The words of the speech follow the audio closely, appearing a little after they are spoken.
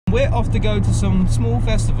We're off to go to some small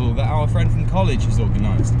festival that our friend from college has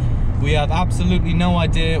organised. We have absolutely no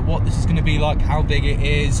idea what this is going to be like, how big it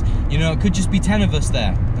is. You know, it could just be 10 of us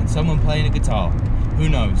there and someone playing a guitar. Who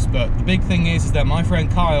knows? But the big thing is that my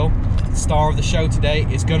friend Kyle, the star of the show today,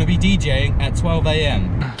 is going to be DJing at 12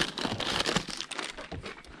 AM.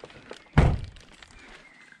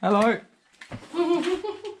 Hello.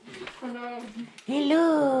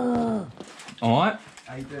 Hello. All right.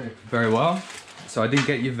 How you doing? Very well. So I didn't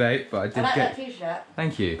get you vape, but I did like get. That t-shirt.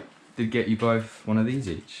 Thank you. Did get you both one of these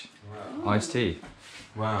each. Wow. Iced tea.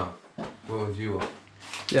 Wow. What would you want?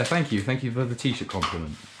 Yeah, thank you. Thank you for the t-shirt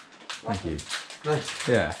compliment. Thank you. Nice.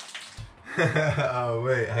 Yeah. Oh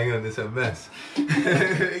wait, hang on, it's a mess. You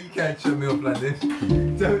can't shut me off like this.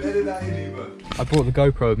 Don't edit that in either. I brought the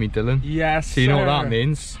GoPro with me, Dylan. Yes. So you know what that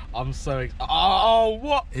means? I'm so excited. Oh,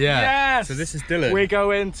 what? Yeah. Yes. So this is Dylan. We're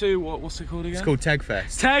going to what's it called again? It's called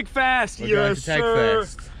Tegfest. Tegfest. We're going to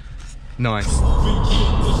Tegfest. Nice.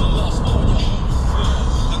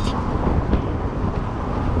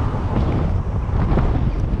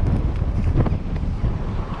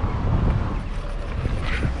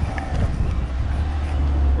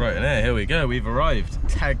 Right, and here we go. We've arrived.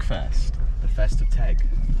 Tegfest, the fest of Teg.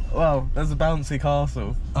 Well, there's a bouncy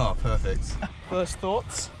castle. Oh, perfect. First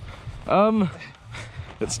thoughts?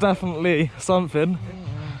 It's definitely something.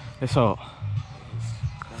 It's hot.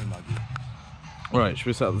 Right, should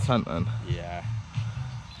we set up the tent then? Yeah.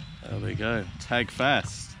 There we go.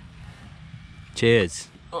 Tegfest. Cheers.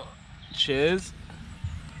 Oh, cheers.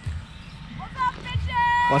 What's up,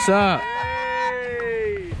 bitches? What's up?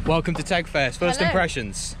 Welcome to Tegfest. First Hello.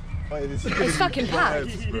 impressions. Wait, It's fucking packed.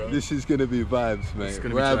 This is gonna be vibes, mate.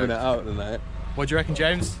 gonna We're be having jokes. it out tonight. What do you reckon,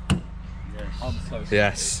 James? I'm so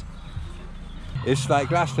Yes. It's like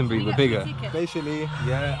Glastonbury, but bigger. ticket? Basically,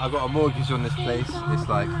 yeah, I got a mortgage on this place. It's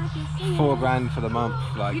like $4 grand for the month.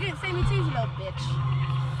 Like, You didn't say me too, you little bitch.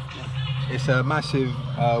 it's a massive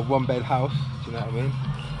 1-bed house. Do you know what I mean?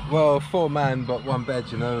 Well, 4-man, but 1 bed.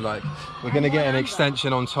 You know, like we're gonna get an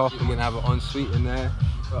extension on top. We're gonna have an ensuite in there.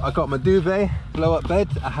 I got my duvet, blow-up bed.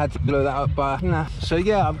 I had to blow that up by So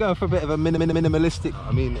yeah, I'm going for a bit of a minimalistic.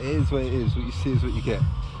 I mean, it is what it is. What you see is what you get.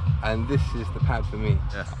 And this is the pad for me.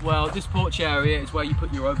 Yeah. Well, this porch area is where you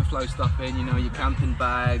put your overflow stuff in, you know, your camping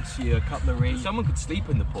bags, your cutlery. Someone could sleep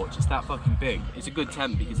in the porch, it's that fucking big. It's a good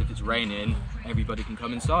tent because if it's raining, everybody can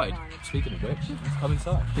come inside. Speaking of which, let's come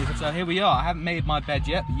inside. So here we are. I haven't made my bed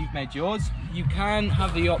yet, but you've made yours. You can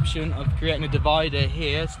have the option of creating a divider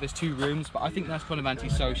here, so there's 2 rooms, but I think that's kind of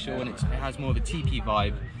antisocial and it has more of a teepee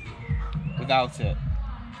vibe without it.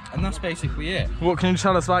 And that's basically it. What can you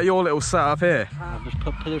tell us about your little setup here? I've just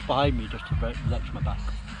put this behind me just to relax my back.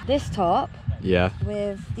 This top Yeah.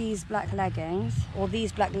 with these black leggings, or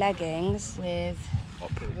these black leggings with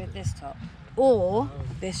this top, or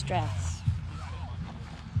this dress.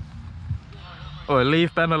 Oh,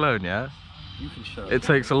 leave Ben alone, yeah? You can show It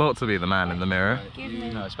takes a lot to be the man in the mirror. Give me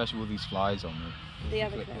You know, especially with these flies on me. the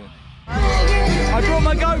other clip. I brought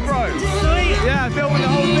my GoPro! Sweet! Yeah, filming the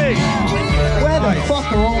whole thing! Where the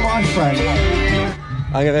fuck are all my friends?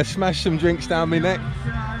 I'm gonna smash some drinks down my neck.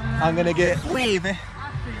 I'm gonna get wavy.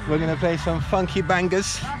 We're gonna play some funky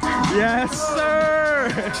bangers. Yes, sir!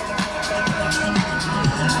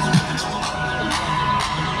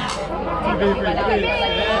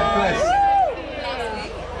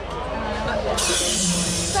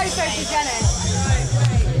 So photogenic.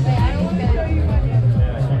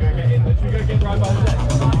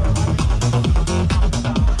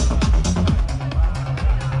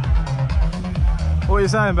 What are you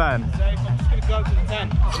saying, Ben? I'm just gonna go up to the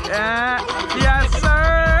tent. Yeah! Yes,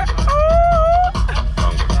 sir!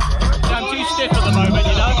 I'm too stiff at the moment,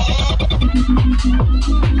 you know?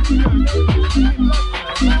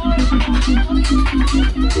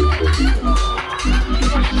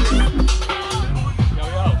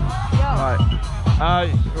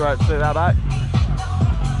 Right, take that back.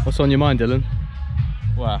 What's on your mind, Dylan?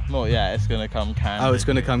 Well, not yet, it's gonna come candid. Oh, it's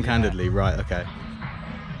going to come candidly, right, okay.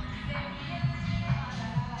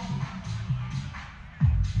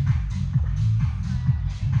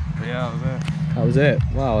 Yeah, that was it. That was it.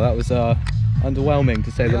 Wow, that was underwhelming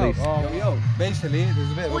to say the least. Basically,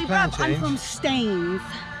 there's a bit of a plan change. I'm from Staines.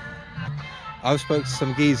 I've spoke to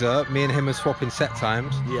some geezer. Me and him are swapping set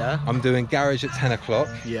times. Yeah. I'm doing garage at 10 o'clock.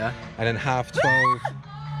 Yeah. And then 12:30,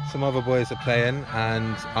 some other boys are playing,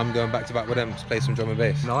 and I'm going back to back with them to play some drum and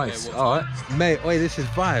bass. Nice. All right. Mate, oi, this is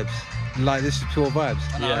vibes. like this is pure vibes.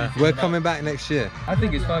 Yeah. We're coming back next year. I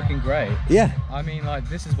think it's fucking great. Yeah. I mean, like,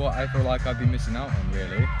 this is what I feel like I've been missing out on,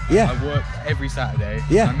 really. Yeah. I work every Saturday.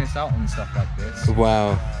 Yeah. I miss out on stuff like this.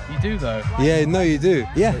 Wow. You do, though. Yeah, no, you do.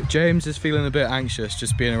 Yeah. James is feeling a bit anxious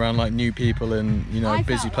just being around, like, new people and, you know,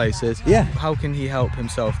 busy places. Yeah. How can he help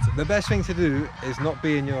himself? The best thing to do is not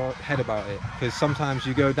be in your head about it, because sometimes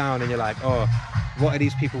you go down and you're like, oh, what are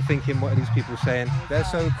these people thinking? What are these people saying? They're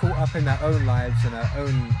so caught up in their own lives and their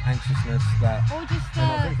own anxiousness that Or just they're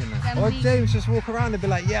not thinking that. Or James just walk around and be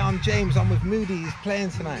like, yeah, I'm James, I'm with Moody, he's playing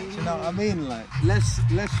tonight. Do you know what I mean? Like, less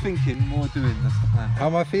thinking, more doing. That's the plan. How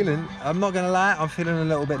am I feeling? I'm not gonna lie, I'm feeling a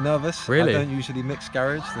little bit nervous. Really? I don't usually mix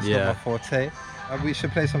garage. That's Yeah. not my forte. We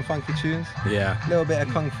should play some funky tunes. Yeah. A little bit of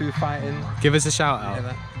kung fu fighting. Give us a shout out.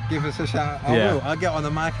 Yeah, give us a shout. I Yeah. will. I'll get on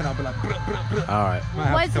the mic and I'll be like, bruh, bruh, bruh. All right. Might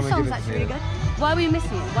have Why to is the come and songs give it actually to you. really good? Why are we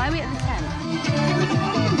missing it? Why are we at the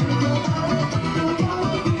 10?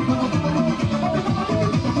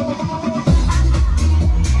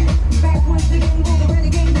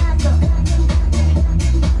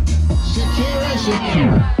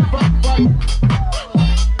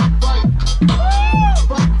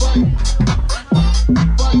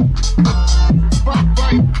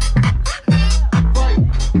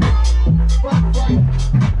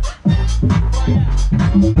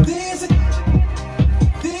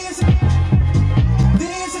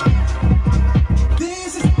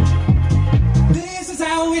 This is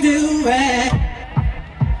how we do it.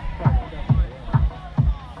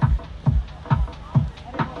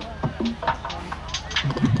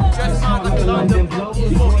 Just not like a London bloke.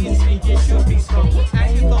 Before he speak, it should be spoke.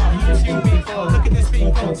 And he thought he was you before. Look at this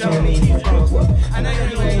people, tell me he's broke. I know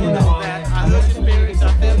you ain't know that. I heard your spirits,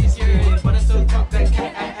 I feel you serious, but I still talk that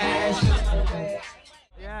cash.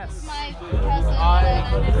 Yes. My cousin.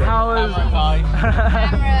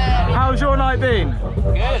 How's your night been?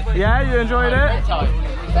 Good. Yeah, you enjoyed it?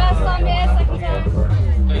 First time here, second time.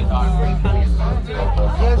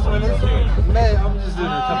 Yes, well, listen, mate, I'm just doing a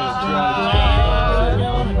couple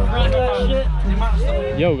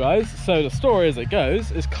of Yo guys, so the story as it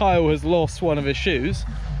goes is Kyle has lost one of his shoes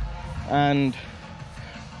and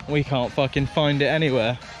we can't fucking find it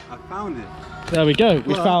anywhere. I found it. There we go,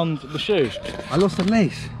 we Well, found the shoe. I lost a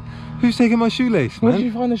lace. Who's taking my shoelace, Where man? did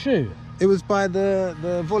you find the shoe? It was by the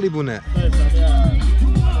volleyball net.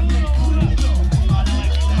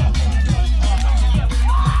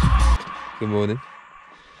 Good morning.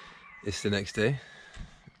 It's the next day,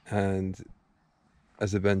 and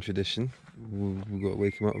as a band tradition, we've got to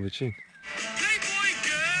wake him up with a tune. Playboy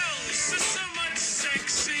girls, there's so much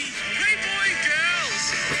sexy. Playboy girls,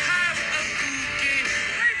 have a boogie.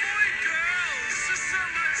 Playboy girls, there's so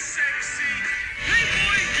much sexy.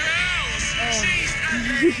 Playboy girls, she's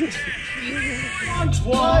a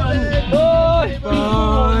lady.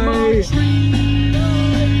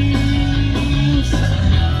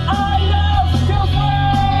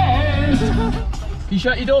 Can you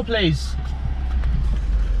shut your door please?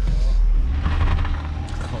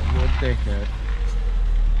 Oh, what a dickhead.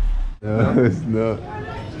 No, it's not.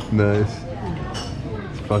 Nice.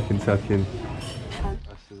 It's fucking tucking.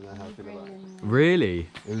 Really?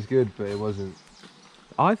 It was good, but it wasn't.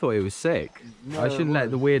 I thought it was sick. No, I shouldn't it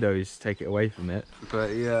let the weirdos take it away from it.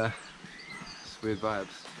 But yeah, it's weird vibes.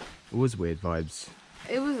 It was weird vibes.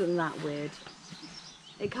 It wasn't that weird.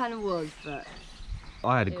 It kind of was, but...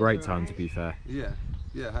 I had a It was great time, alright. to be fair. Yeah,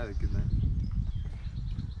 I had a good night.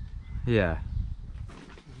 Yeah.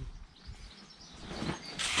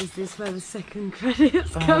 Is this where the second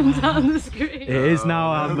credits come down the screen? It is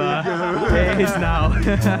now, Amber. It is now.